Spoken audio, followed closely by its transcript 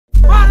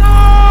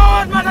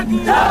A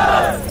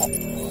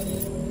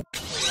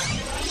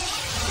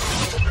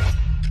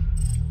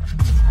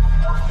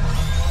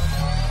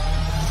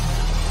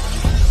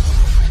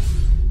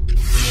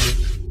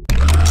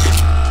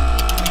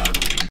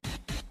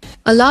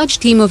large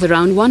team of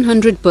around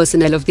 100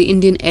 personnel of the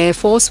Indian Air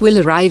Force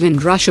will arrive in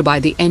Russia by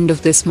the end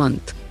of this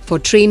month for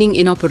training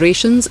in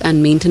operations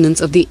and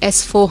maintenance of the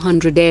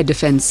S-400 air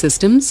defense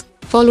systems,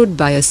 followed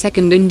by a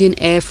second Indian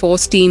Air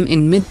Force team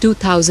in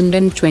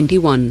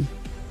mid-2021.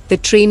 The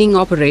training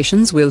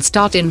operations will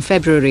start in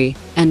February,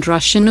 and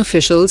Russian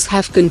officials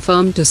have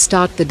confirmed to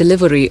start the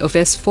delivery of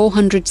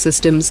S-400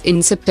 systems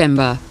in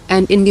September,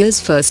 and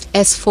India's first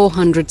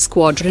S-400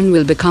 squadron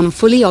will become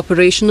fully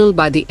operational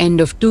by the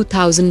end of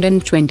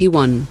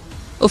 2021.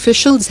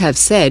 Officials have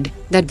said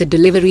that the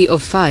delivery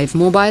of 5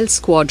 mobile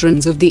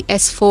squadrons of the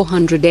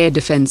S-400 air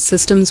defense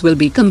systems will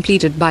be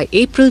completed by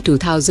April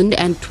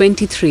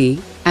 2023,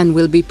 and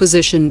will be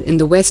positioned in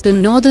the western,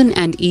 northern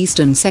and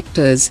eastern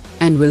sectors,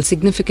 and will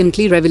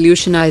significantly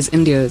revolutionize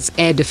India's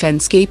air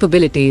defense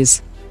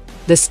capabilities.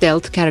 The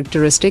stealth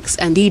characteristics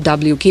and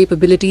EW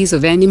capabilities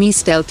of enemy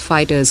stealth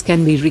fighters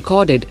can be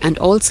recorded and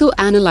also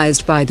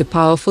analyzed by the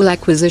powerful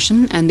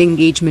acquisition and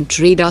engagement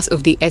radars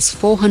of the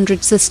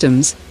S-400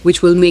 systems,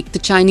 which will make the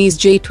Chinese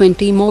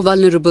J-20 more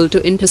vulnerable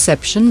to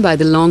interception by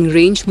the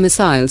long-range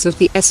missiles of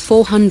the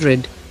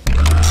S-400.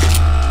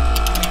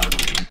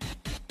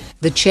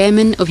 The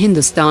chairman of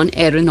Hindustan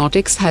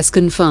Aeronautics has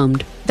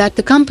confirmed that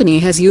the company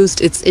has used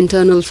its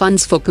internal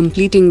funds for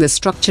completing the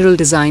structural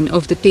design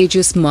of the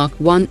Tejas Mark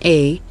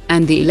 1A,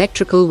 and the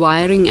electrical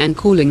wiring and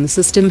cooling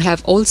system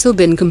have also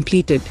been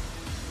completed.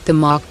 The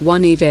Mark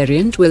 1A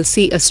variant will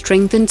see a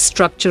strengthened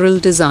structural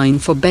design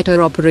for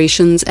better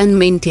operations and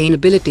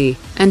maintainability,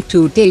 and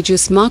 2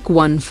 Tejas Mark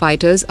 1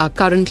 fighters are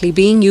currently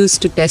being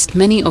used to test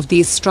many of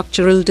these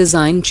structural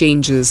design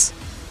changes.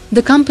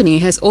 The company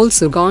has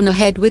also gone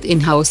ahead with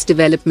in-house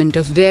development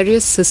of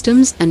various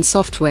systems and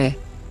software.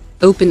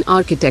 Open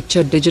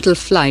architecture digital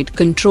flight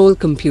control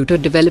computer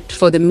developed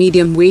for the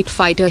medium-weight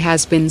fighter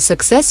has been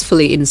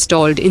successfully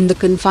installed in the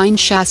confined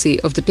chassis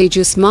of the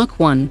Tejas Mark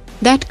 1,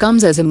 that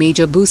comes as a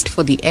major boost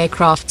for the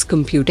aircraft's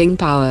computing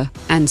power,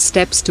 and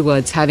steps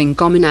towards having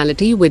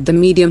commonality with the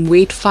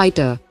medium-weight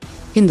fighter.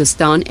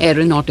 Hindustan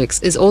Aeronautics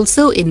is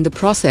also in the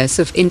process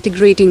of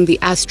integrating the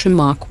Astra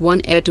Mark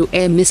 1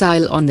 air-to-air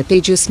missile on the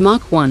Tejas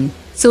Mark 1,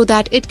 so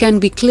that it can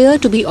be clear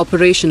to be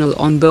operational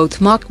on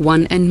both Mark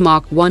 1 and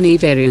Mark 1A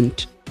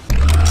variant.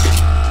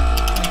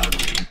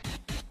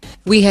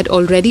 We had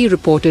already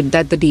reported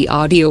that the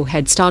DRDO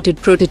had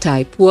started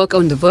prototype work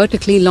on the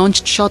vertically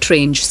launched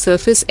short-range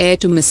surface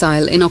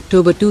air-to-missile in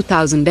October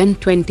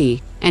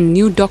 2020. And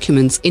new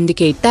documents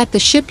indicate that the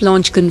ship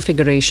launch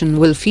configuration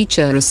will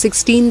feature a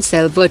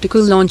 16-cell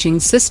vertical launching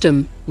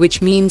system,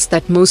 which means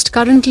that most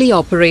currently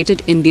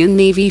operated Indian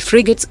Navy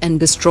frigates and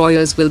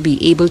destroyers will be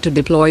able to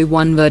deploy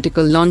one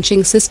vertical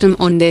launching system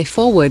on their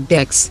forward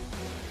decks.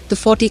 The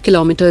 40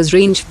 km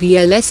range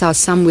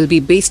VL-SRSAM will be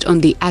based on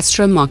the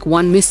Astra Mark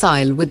 1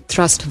 missile with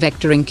thrust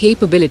vectoring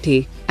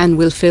capability, and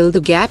will fill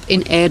the gap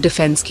in air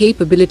defense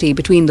capability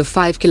between the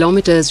 5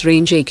 km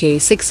range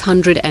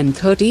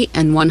AK-630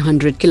 and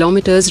 100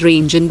 km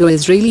range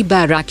Indo-Israeli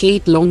Barak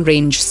 8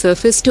 long-range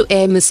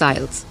surface-to-air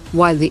missiles,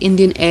 while the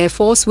Indian Air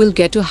Force will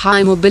get a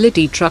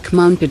high-mobility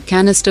truck-mounted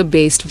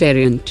canister-based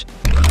variant.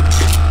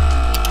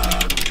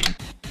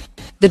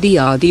 The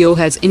DRDO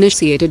has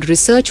initiated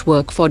research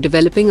work for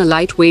developing a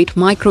lightweight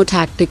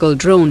micro-tactical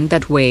drone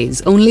that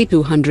weighs only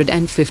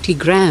 250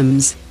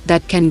 grams,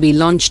 that can be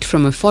launched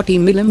from a 40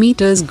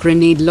 mm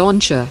grenade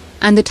launcher,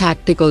 and the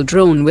tactical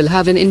drone will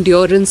have an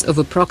endurance of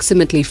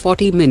approximately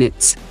 40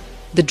 minutes.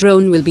 The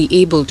drone will be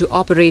able to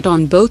operate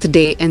on both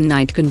day and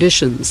night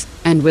conditions,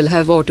 and will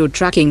have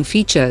auto-tracking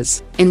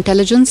features,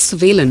 intelligence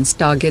surveillance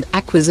target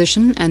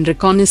acquisition and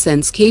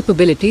reconnaissance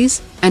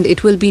capabilities, and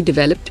it will be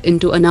developed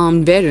into an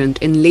armed variant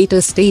in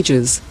later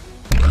stages.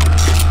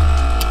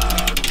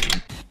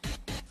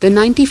 The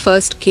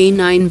 91st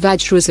K9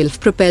 Vajra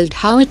self-propelled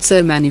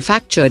howitzer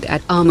manufactured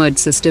at Armored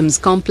Systems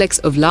Complex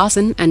of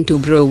Larsen and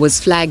oubro was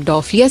flagged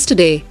off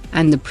yesterday,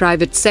 and the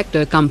private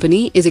sector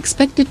company is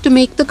expected to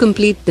make the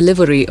complete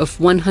delivery of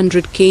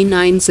 100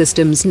 K9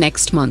 systems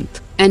next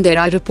month, and there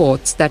are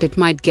reports that it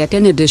might get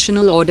an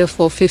additional order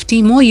for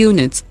 50 more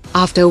units,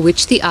 after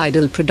which the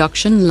idle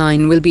production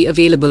line will be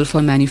available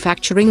for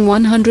manufacturing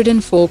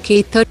 104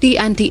 K-30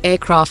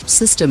 anti-aircraft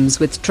systems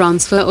with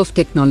transfer of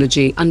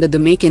technology under the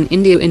Make in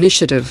India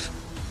initiative.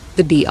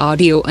 The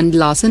DRDO and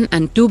Larsen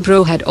and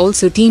oubro had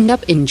also teamed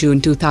up in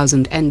June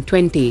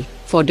 2020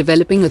 for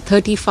developing a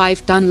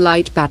 35-ton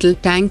light battle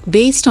tank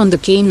based on the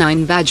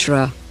K9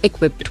 Vajra,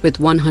 equipped with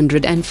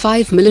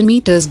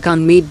 105mm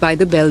gun made by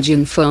the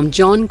Belgian firm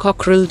John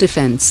Cockerell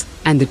Defence,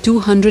 and the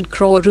 200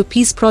 crore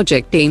rupees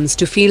project aims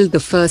to field the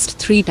first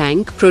 3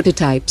 tank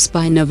prototypes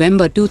by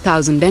November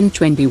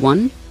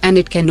 2021, and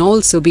it can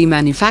also be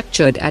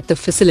manufactured at the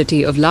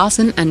facility of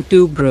Larsen and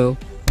oubro.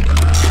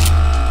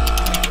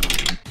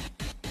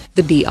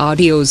 The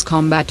DRDO's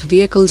Combat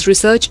Vehicles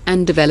Research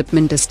and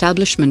Development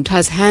Establishment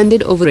has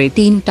handed over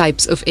 18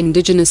 types of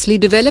indigenously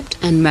developed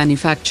and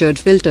manufactured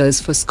filters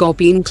for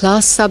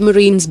Scorpene-class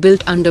submarines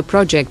built under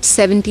Project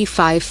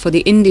 75 for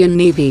the Indian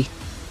Navy.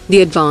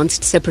 The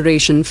advanced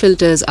separation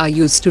filters are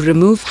used to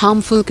remove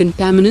harmful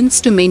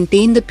contaminants to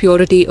maintain the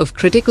purity of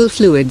critical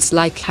fluids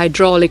like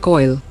hydraulic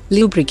oil,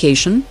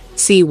 lubrication,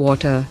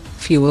 seawater,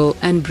 fuel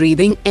and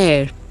breathing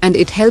air, and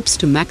it helps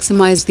to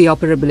maximize the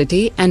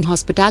operability and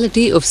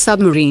hospitality of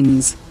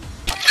submarines.